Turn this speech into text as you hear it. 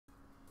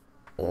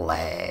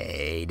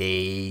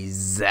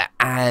Ladies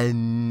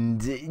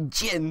and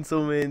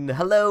gentlemen,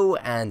 hello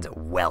and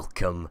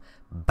welcome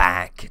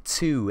back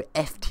to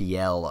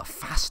FTL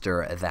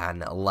Faster Than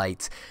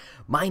Light.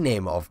 My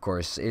name, of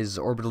course, is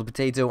Orbital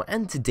Potato,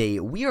 and today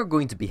we are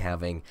going to be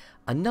having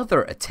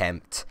another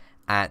attempt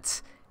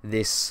at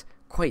this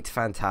quite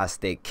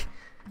fantastic,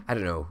 I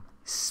don't know,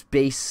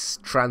 space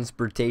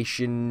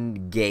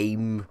transportation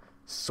game,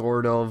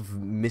 sort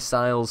of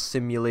missile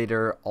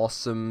simulator,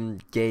 awesome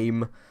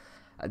game.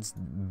 It's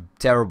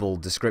terrible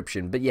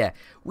description, but yeah,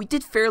 we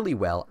did fairly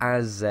well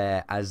as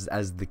the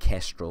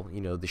Kestral, you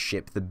know, the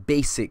ship, the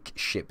basic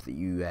ship that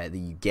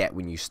you get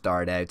when you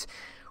start out.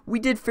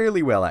 We did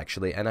fairly well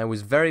actually, and I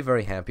was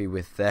very happy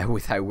with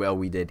how well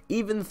we did.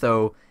 Even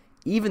though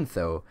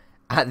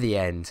at the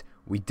end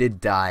we did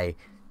die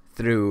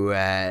through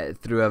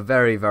a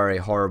very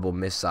horrible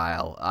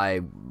missile.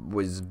 I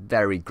was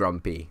very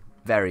grumpy,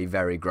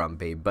 very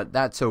grumpy, but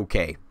that's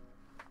okay.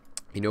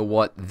 You know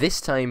what? This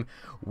time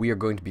we are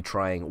going to be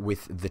trying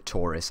with the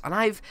Torus, and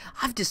I've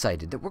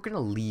decided that we're going to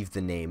leave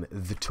the name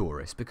the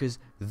Torus because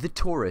the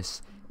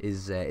Torus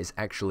is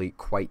actually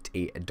quite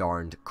a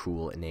darned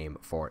cool name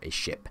for a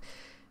ship.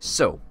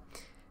 So,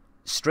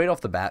 straight off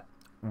the bat,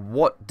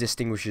 what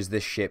distinguishes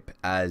this ship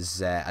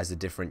as a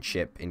different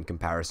ship in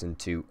comparison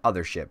to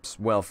other ships?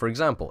 Well, for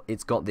example,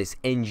 it's got this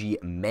NG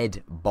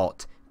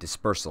Medbot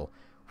dispersal,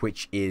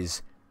 which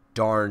is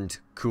darned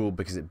cool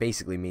because it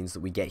basically means that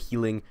we get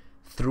healing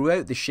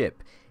throughout the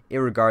ship,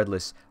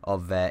 irregardless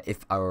of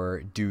if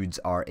our dudes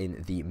are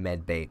in the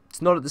med bay.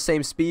 It's not at the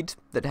same speed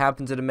that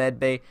happens at a med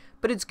bay,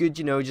 but it's good,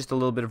 you know, just a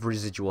little bit of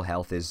residual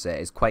health is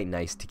quite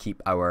nice to keep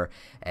our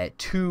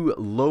two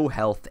low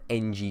health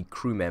NG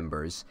crew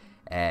members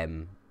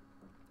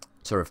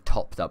sort of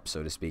topped up,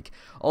 so to speak.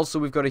 Also,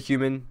 we've got a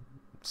human,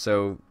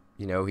 so,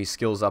 you know, he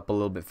skills up a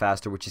little bit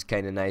faster, which is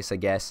kind of nice, I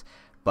guess.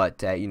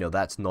 But you know,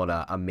 that's not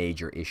a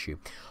major issue.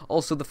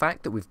 Also, the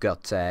fact that we've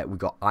got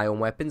ion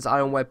weapons.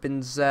 Ion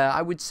weapons,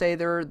 I would say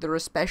they're a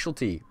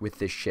specialty with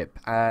this ship.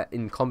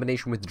 In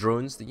combination with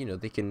drones, that, you know,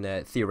 they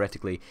can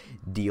theoretically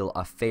deal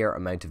a fair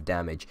amount of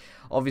damage.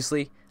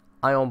 Obviously,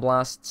 ion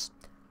blasts,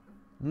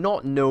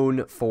 not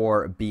known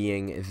for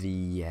being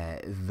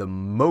the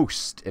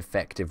most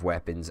effective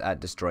weapons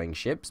at destroying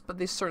ships, but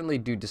they certainly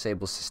do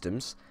disable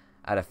systems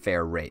at a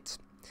fair rate.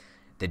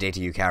 The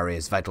data you carry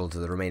is vital to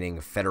the remaining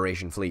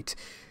Federation fleet.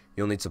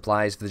 You'll need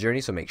supplies for the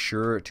journey, so make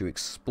sure to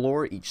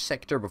explore each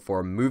sector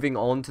before moving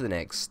on to the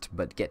next,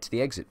 but get to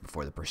the exit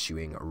before the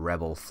pursuing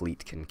Rebel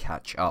fleet can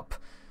catch up.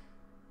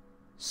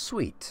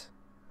 Sweet.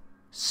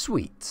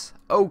 Sweet.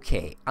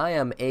 Okay, I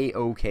am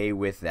A-okay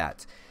with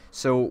that.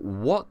 So,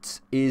 what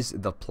is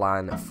the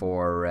plan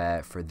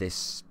for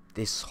this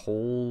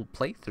whole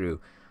playthrough?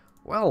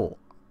 Well,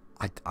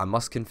 I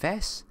must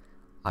confess,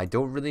 I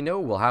don't really know.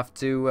 We'll have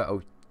to...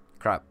 oh,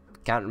 crap.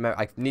 Can't remember.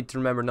 I need to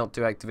remember not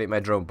to activate my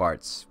drone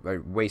parts,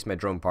 or waste my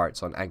drone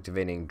parts on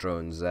activating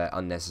drones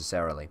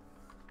unnecessarily.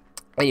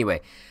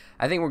 Anyway,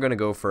 I think we're going to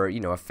go for, you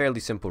know, a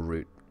fairly simple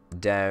route.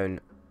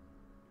 Down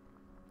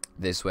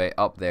this way,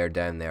 up there,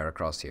 down there,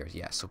 across here.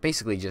 Yeah, so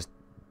basically just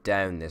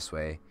down this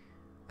way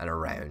and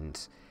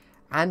around.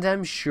 And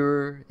I'm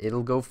sure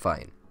it'll go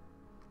fine.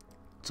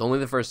 It's only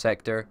the first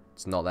sector.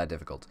 It's not that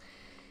difficult.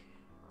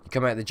 You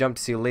come out the jump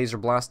to see laser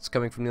blasts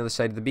coming from the other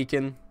side of the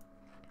beacon.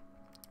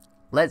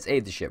 Let's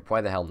aid the ship. Why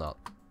the hell not?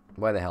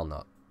 Why the hell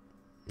not?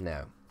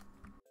 Now,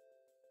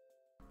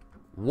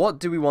 what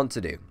do we want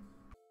to do?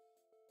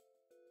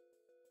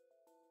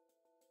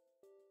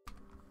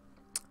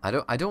 I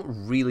don't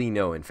really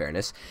know, in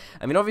fairness.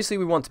 I mean, obviously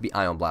we want to be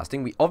ion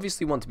blasting. We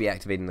obviously want to be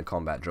activating the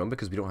combat drone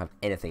because we don't have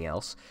anything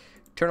else.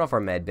 Turn off our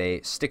med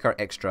bay, stick our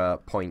extra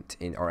point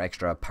in, our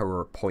extra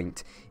power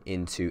point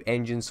into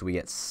engine so we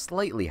get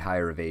slightly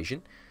higher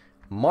evasion.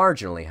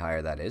 Marginally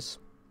higher, that is.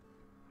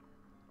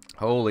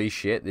 Holy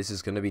shit, this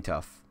is going to be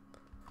tough.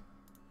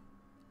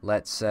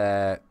 Let's,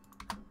 I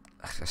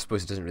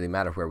suppose it doesn't really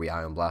matter where we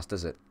ion blast,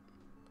 does it?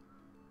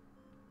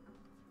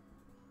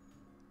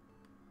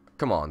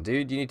 Come on,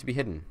 dude, you need to be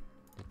hidden.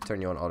 Turn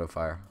you on auto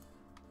fire.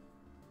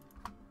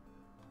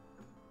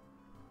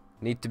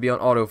 Need to be on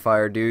auto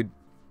fire, dude.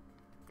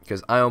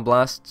 Because ion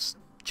blasts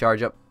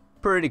charge up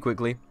pretty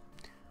quickly.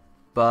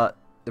 But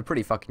they're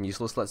pretty fucking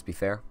useless, let's be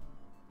fair.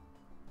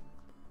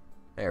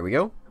 There we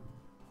go.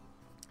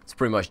 It's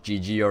pretty much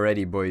GG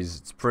already, boys.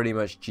 It's pretty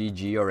much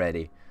GG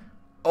already.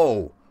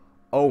 Oh.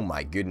 Oh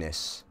my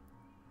goodness.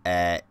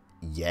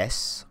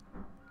 Yes.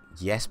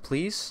 Yes,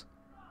 please.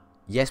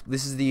 Yes,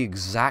 this is the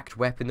exact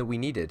weapon that we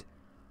needed.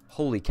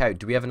 Holy cow.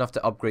 Do we have enough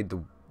to upgrade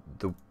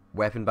the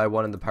weapon by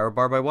 1 and the power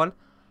bar by 1?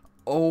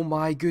 Oh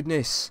my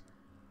goodness.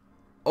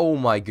 Oh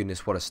my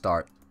goodness, what a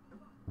start.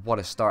 What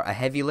a start. A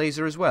heavy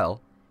laser as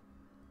well.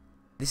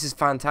 This is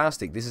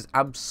fantastic. This is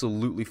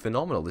absolutely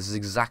phenomenal. This is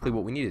exactly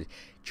what we needed.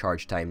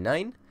 Charge time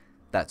 9.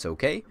 That's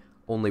okay.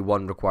 Only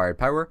 1 required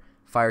power.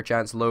 Fire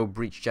chance low,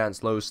 breach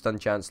chance low, stun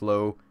chance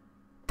low.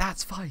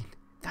 That's fine.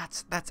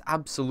 That's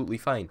absolutely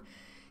fine.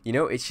 You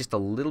know, it's just a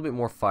little bit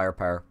more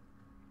firepower.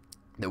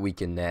 that we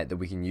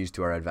can use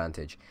to our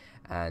advantage.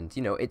 And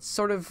you know, it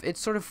sort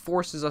of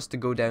forces us to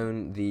go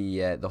down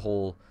the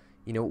whole,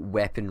 you know,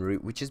 weapon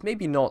route, which is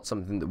maybe not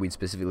something that we'd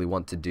specifically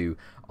want to do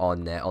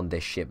on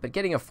this ship. But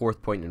getting a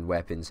 4th point in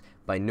weapons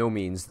by no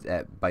means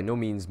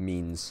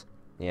means,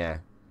 yeah,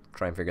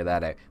 try and figure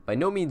that out. By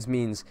no means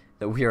means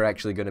that we are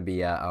actually going to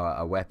be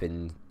a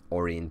weapon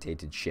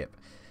orientated ship.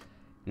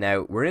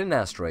 Now we're in an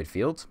asteroid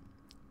field,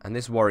 and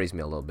this worries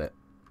me a little bit.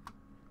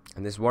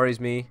 And this worries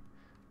me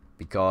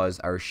because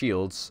our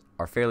shields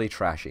are fairly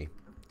trashy.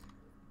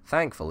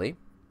 Thankfully,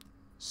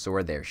 so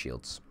are their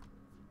shields.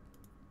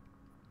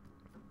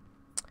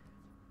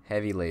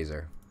 Heavy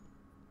laser.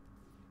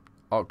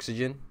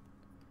 Oxygen.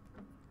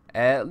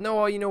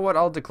 No, you know what?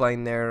 I'll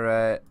decline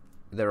their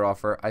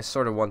offer. I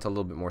sort of want a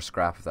little bit more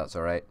scrap, if that's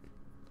alright.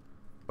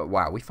 But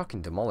wow, we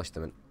fucking demolished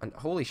them. And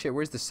holy shit,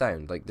 where's the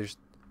sound? Like, there's...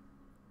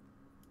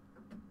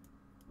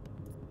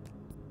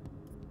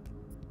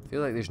 I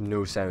feel like there's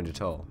no sound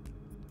at all.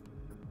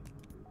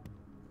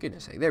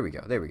 Goodness sake, there we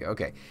go,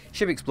 okay.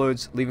 Ship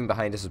explodes, leaving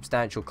behind a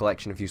substantial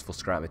collection of useful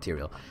scrap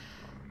material.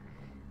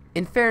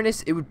 In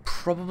fairness, it would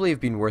probably have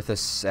been worth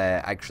us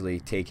actually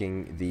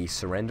taking the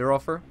surrender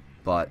offer,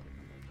 but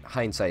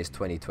hindsight is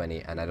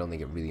 20/20, and I don't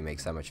think it really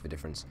makes that much of a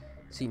difference.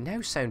 See, now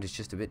sound is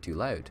just a bit too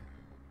loud.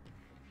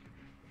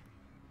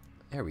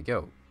 There we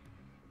go.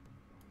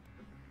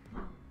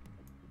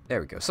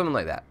 There we go, something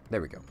like that.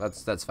 There we go,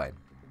 that's fine.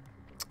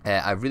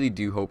 I really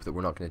do hope that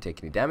we're not going to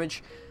take any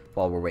damage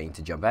while we're waiting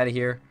to jump out of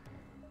here.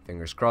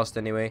 Fingers crossed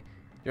anyway.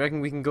 You reckon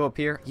we can go up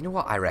here? You know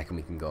what? I reckon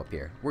we can go up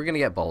here. We're going to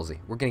get ballsy.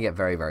 We're going to get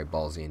very, very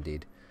ballsy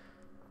indeed.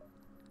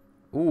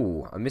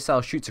 Ooh, a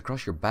missile shoots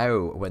across your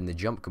bow. When the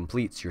jump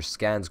completes, your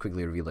scans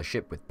quickly reveal a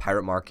ship with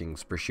pirate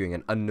markings pursuing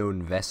an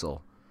unknown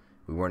vessel.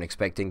 We weren't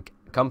expecting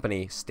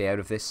company. Stay out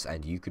of this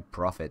and you could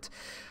profit.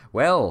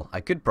 Well, I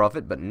could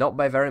profit, but not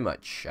by very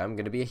much. I'm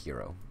going to be a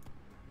hero.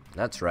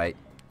 That's right.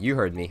 You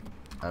heard me.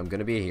 I'm going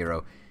to be a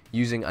hero.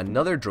 Using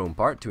another drone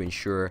part to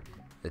ensure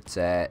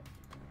that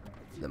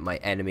that my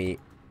enemy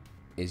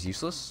is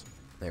useless.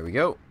 There we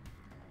go.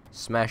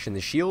 Smashing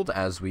the shield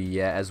as we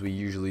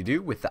usually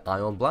do with the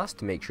ion blast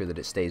to make sure that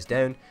it stays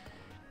down.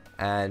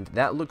 And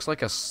that looks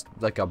like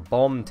a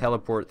bomb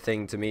teleport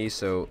thing to me.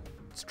 So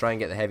let's try and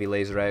get the heavy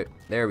laser out.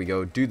 There we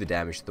go. Do the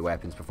damage to the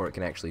weapons before it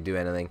can actually do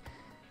anything.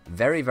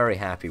 Very, very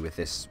happy with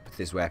this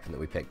weapon that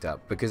we picked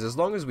up, because as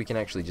long as we can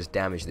actually just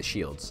damage the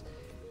shields,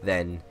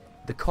 then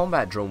the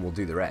combat drone will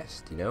do the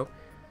rest, you know?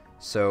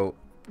 So,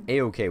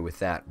 A-okay with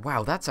that.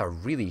 Wow, that's a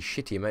really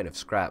shitty amount of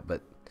scrap,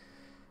 but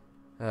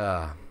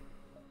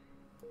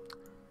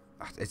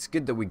it's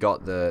good that we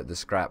got the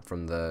scrap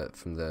from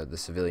the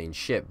civilian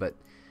ship, but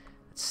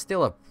it's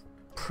still a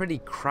pretty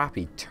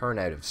crappy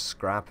turnout of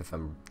scrap if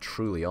I'm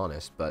truly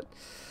honest, but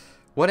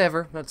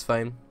whatever, that's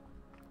fine.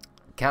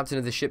 Captain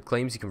of the ship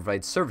claims he can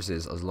provide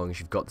services as long as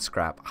you've got the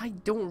scrap. I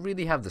don't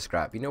really have the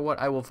scrap. You know what?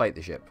 I will fight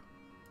the ship.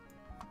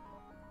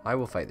 I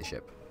will fight the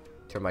ship.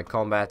 Turn my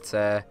combat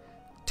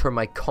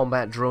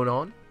drone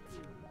on,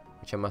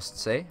 which I must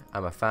say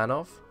I'm a fan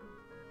of.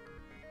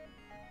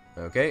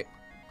 Okay.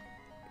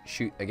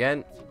 Shoot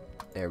again.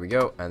 There we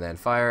go. And then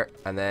fire.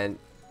 And then...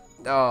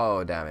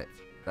 oh, damn it.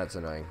 That's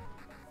annoying.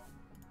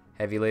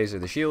 Heavy laser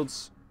the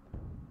shields.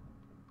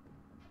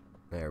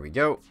 There we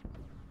go.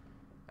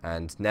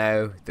 And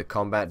now the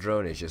combat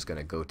drone is just going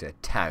to go to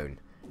town.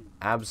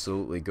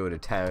 Absolutely go to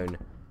town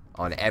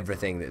on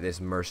everything that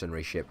this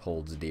mercenary ship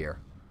holds dear.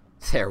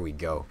 There we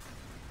go.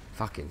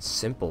 Fucking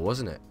simple,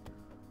 wasn't it?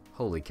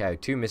 Holy cow.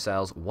 2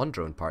 missiles, 1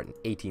 drone part, and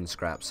 18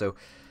 scrap. So,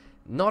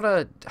 not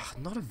a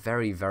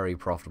very, very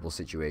profitable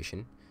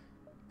situation.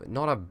 But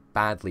not a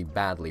badly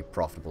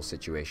profitable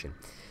situation.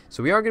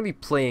 So we are going to be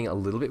playing a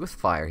little bit with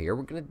fire here.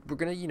 We're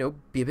gonna, you know,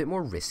 be a bit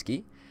more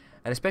risky.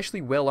 An especially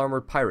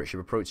well-armored pirate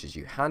ship approaches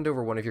you. Hand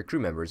over one of your crew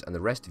members, and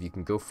the rest of you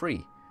can go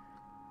free.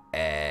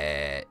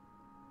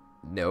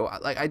 No.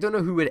 I don't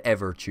know who would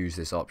ever choose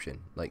this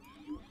option. Like,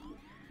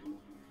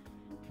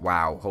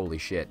 wow, holy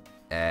shit.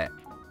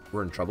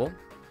 We're in trouble.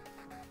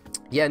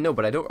 Yeah, no,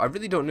 but I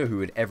really don't know who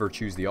would ever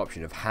choose the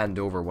option of hand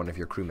over one of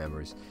your crew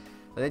members.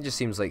 That just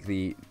seems like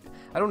I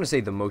don't want to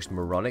say the most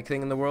moronic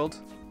thing in the world,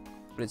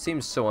 but it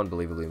seems so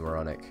unbelievably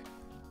moronic.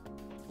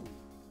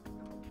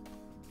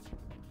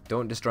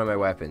 Don't destroy my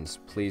weapons.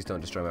 Please don't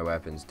destroy my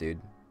weapons, dude.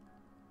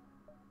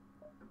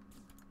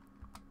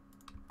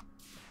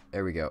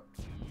 There we go.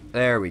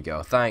 There we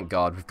go. Thank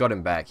God. We've got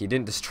him back. He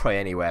didn't destroy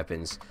any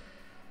weapons.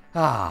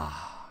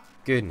 Ah,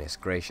 goodness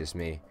gracious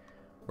me.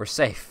 We're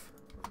safe.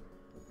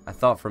 I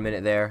thought for a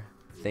minute there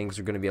things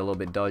were going to be a little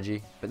bit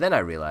dodgy, but then I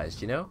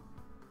realized, you know,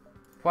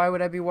 why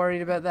would I be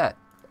worried about that?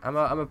 I'm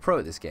a pro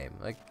at this game.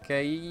 Like,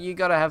 you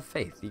gotta have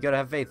faith. You gotta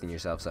have faith in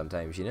yourself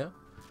sometimes, you know?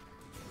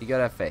 You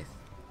gotta have faith.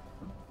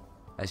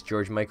 As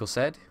George Michael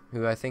said,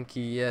 who I think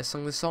he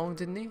sung the song,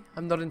 didn't he?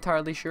 I'm not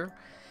entirely sure.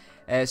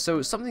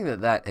 So something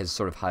that has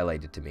sort of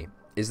highlighted to me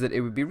is that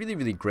it would be really,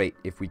 really great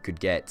if we could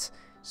get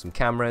some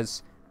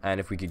cameras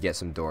and if we could get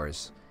some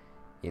doors.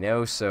 You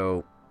know,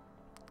 so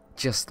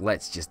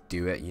let's just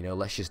do it, you know?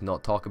 Let's just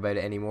not talk about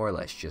it anymore.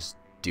 Let's just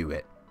do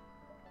it.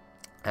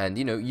 And,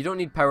 you know, you don't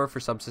need power for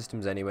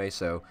subsystems anyway,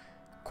 so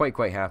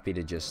quite happy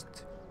to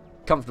just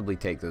comfortably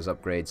take those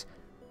upgrades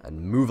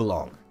and move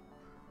along.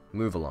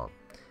 Move along.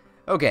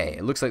 Okay,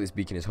 it looks like this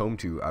beacon is home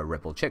to a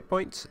Ripple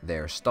checkpoint.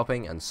 They're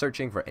stopping and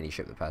searching for any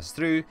ship that passes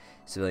through.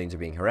 Civilians are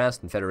being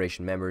harassed and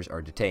Federation members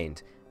are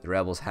detained. The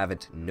rebels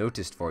haven't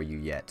noticed for you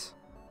yet.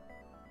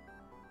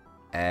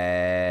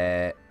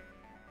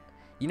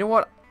 You know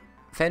what?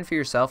 Fend for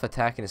yourself,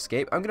 attack and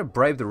escape. I'm going to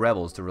bribe the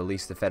rebels to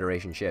release the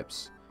Federation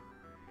ships.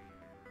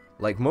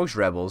 Like most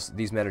rebels,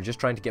 these men are just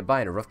trying to get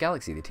by in a rough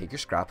galaxy. They take your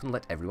scrap and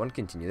let everyone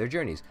continue their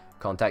journeys.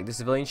 Contact the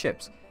civilian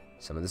ships.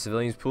 Some of the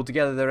civilians pull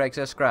together their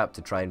excess scrap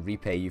to try and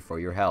repay you for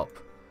your help.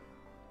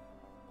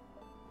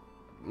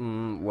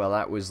 Well,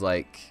 that was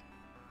like...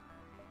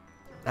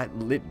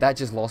 That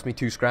just lost me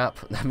 2 scrap.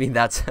 I mean,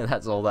 that's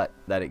all that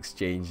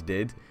exchange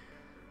did.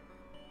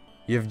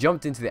 You have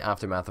jumped into the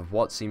aftermath of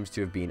what seems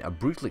to have been a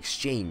brutal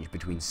exchange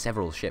between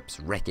several ships.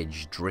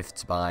 Wreckage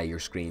drifts by your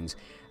screens,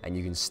 and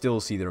you can still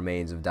see the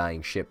remains of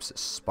dying ships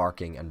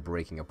sparking and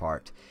breaking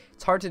apart.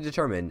 It's hard to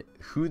determine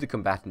who the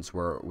combatants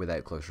were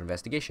without closer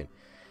investigation.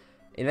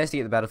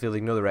 Investigate the battlefield,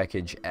 ignore the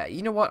wreckage.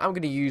 You know what? I'm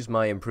going to use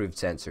my improved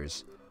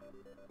sensors.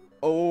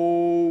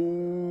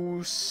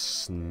 Oh,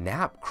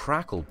 snap,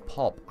 crackle,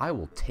 pop. I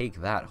will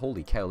take that.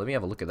 Holy cow. Let me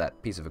have a look at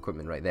that piece of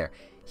equipment right there.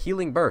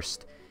 Healing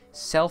burst.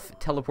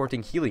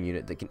 Self-teleporting healing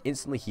unit that can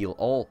instantly heal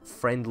all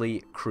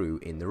friendly crew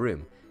in the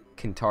room.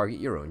 Can target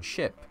your own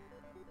ship.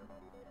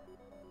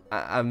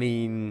 I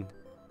mean,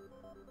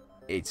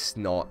 it's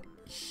not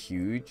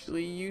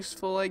hugely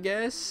useful, I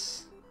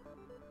guess.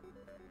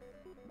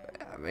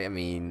 I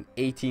mean,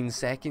 18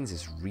 seconds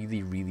is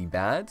really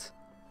bad.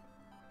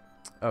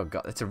 Oh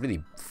god, that's a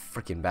really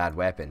freaking bad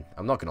weapon.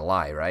 I'm not gonna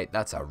lie, right?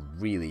 That's a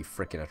really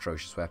freaking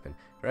atrocious weapon.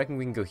 I reckon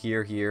we can go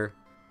here, here,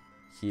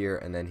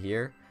 and then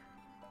here.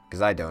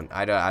 Because I don't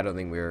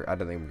think we're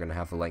gonna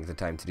have the length of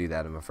time to do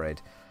that, I'm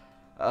afraid.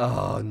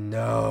 Oh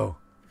no.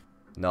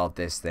 Not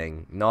this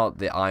thing. Not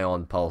the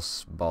ion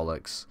pulse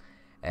bollocks.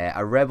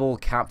 A rebel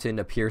captain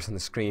appears on the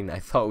screen. I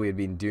thought we had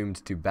been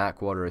doomed to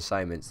backwater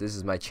assignments. This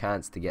is my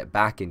chance to get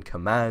back in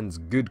command's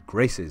good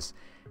graces.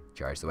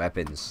 Charge the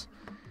weapons.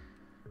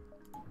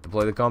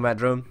 Deploy the combat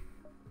drone.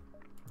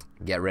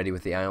 Get ready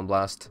with the ion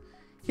blast.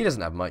 He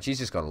doesn't have much. He's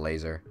just got a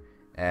laser.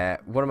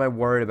 What am I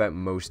worried about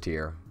most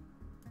here?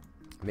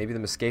 Maybe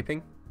them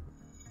escaping?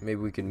 Maybe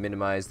we can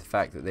minimize the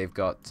fact that they've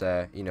got,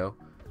 you know,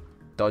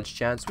 dodge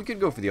chance. We could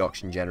go for the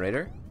oxygen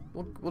generator.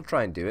 We'll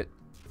try and do it.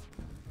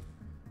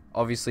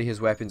 Obviously, his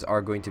weapons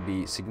are going to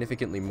be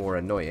significantly more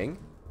annoying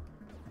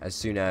as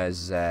soon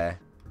as the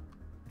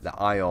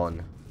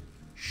ion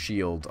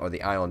shield or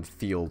the ion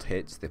field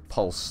hits. The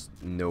pulse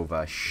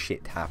nova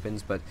shit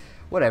happens, but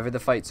whatever. The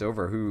fight's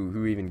over.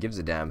 Who even gives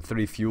a damn?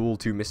 3 fuel,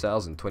 2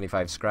 missiles, and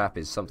 25 scrap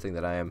is something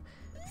that I am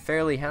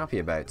fairly happy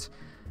about.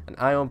 An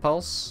ion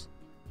pulse?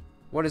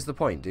 What is the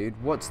point,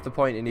 dude? What's the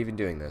point in even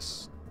doing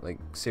this? Like,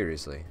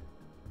 seriously.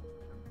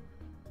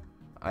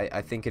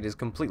 I think it is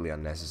completely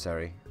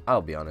unnecessary.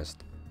 I'll be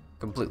honest.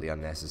 Completely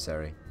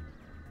unnecessary.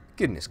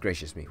 Goodness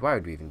gracious me, why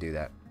would we even do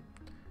that?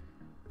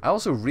 I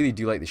also really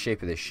do like the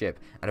shape of this ship.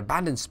 An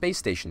abandoned space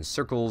station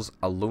circles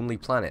a lonely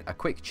planet. A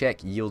quick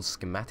check yields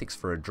schematics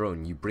for a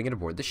drone. You bring it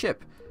aboard the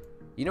ship.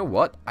 You know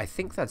what? I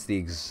think that's the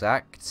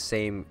exact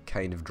same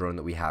kind of drone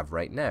that we have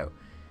right now.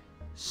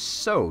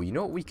 So, you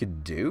know what we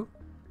could do?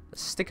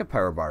 Let's stick a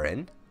power bar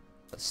in.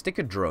 Let's stick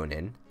a drone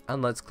in.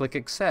 And let's click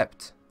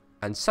accept.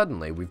 And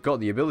suddenly we've got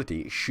the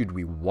ability, should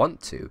we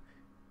want to,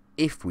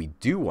 if we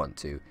do want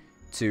to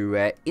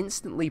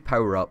instantly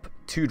power up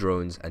 2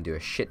 drones and do a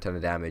shit ton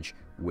of damage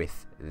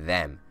with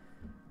them.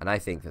 And I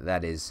think that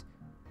that is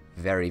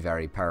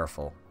very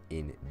powerful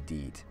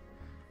indeed.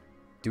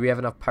 Do we have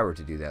enough power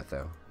to do that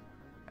though?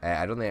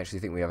 I don't actually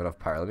think we have enough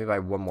power. Let me buy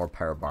 1 more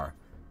power bar.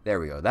 There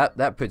we go.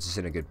 That puts us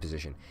in a good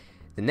position.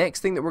 The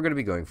next thing that we're going to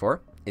be going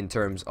for in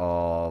terms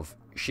of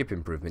ship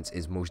improvements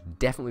is most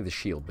definitely the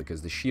shield,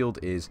 because the shield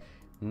is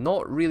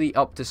not really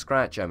up to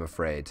scratch, I'm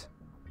afraid.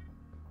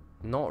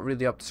 Not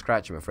really up to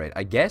scratch, I'm afraid.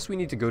 I guess we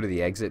need to go to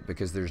the exit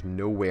because there's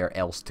nowhere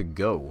else to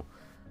go.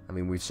 I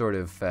mean, we've sort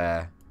of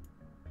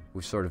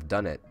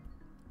done it.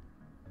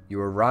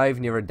 You arrive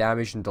near a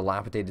damaged and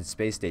dilapidated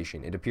space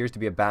station. It appears to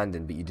be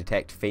abandoned, but you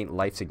detect faint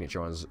life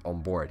signatures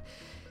on board.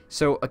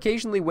 So,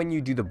 occasionally when you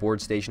do the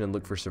board station and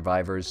look for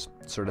survivors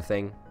sort of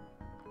thing,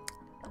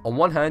 on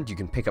one hand, you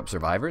can pick up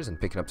survivors, and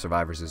picking up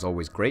survivors is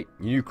always great.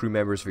 New crew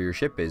members for your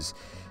ship is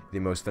the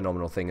most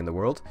phenomenal thing in the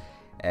world.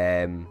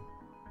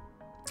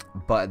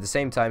 But at the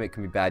same time, it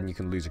can be bad and you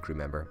can lose a crew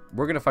member.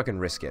 We're gonna fucking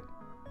risk it.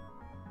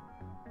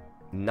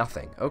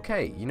 Nothing.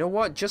 Okay, you know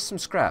what? Just some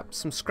scrap.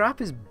 Some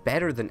scrap is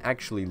better than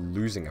actually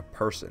losing a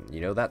person.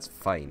 You know, that's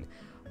fine.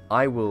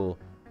 I will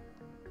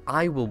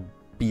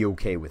be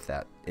okay with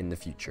that in the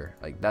future.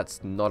 Like,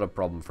 that's not a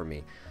problem for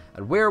me.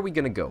 And where are we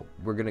gonna go?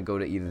 We're gonna go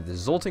to either the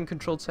Zoltan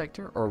controlled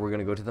sector or we're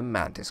gonna go to the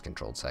Mantis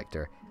controlled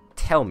sector.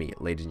 Tell me,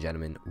 ladies and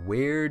gentlemen,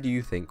 where do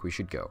you think we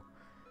should go?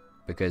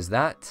 Because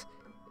that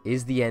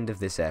is the end of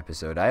this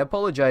episode. I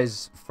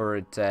apologize for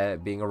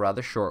it being a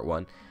rather short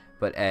one,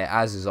 But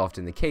as is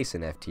often the case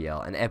in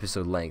FTL, an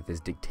episode length is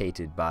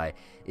dictated by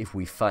if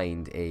we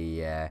find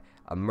a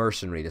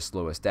mercenary to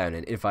slow us down,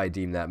 and if I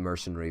deem that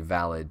mercenary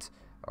valid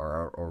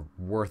or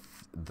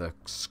worth the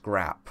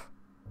scrap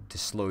to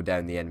slow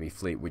down the enemy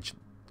fleet, which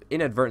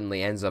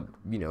inadvertently ends up,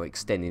 you know,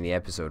 extending the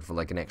episode for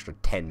like an extra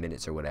 10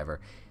 minutes or whatever.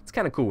 It's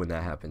kind of cool when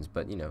that happens,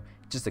 but, you know,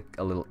 just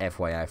a little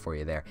FYI for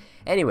you there.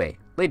 Anyway,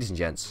 ladies and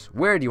gents,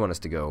 where do you want us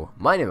to go?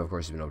 My name, of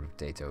course, has been Open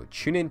Potato.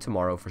 Tune in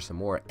tomorrow for some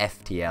more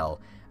FTL,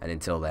 and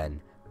until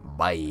then,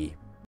 bye.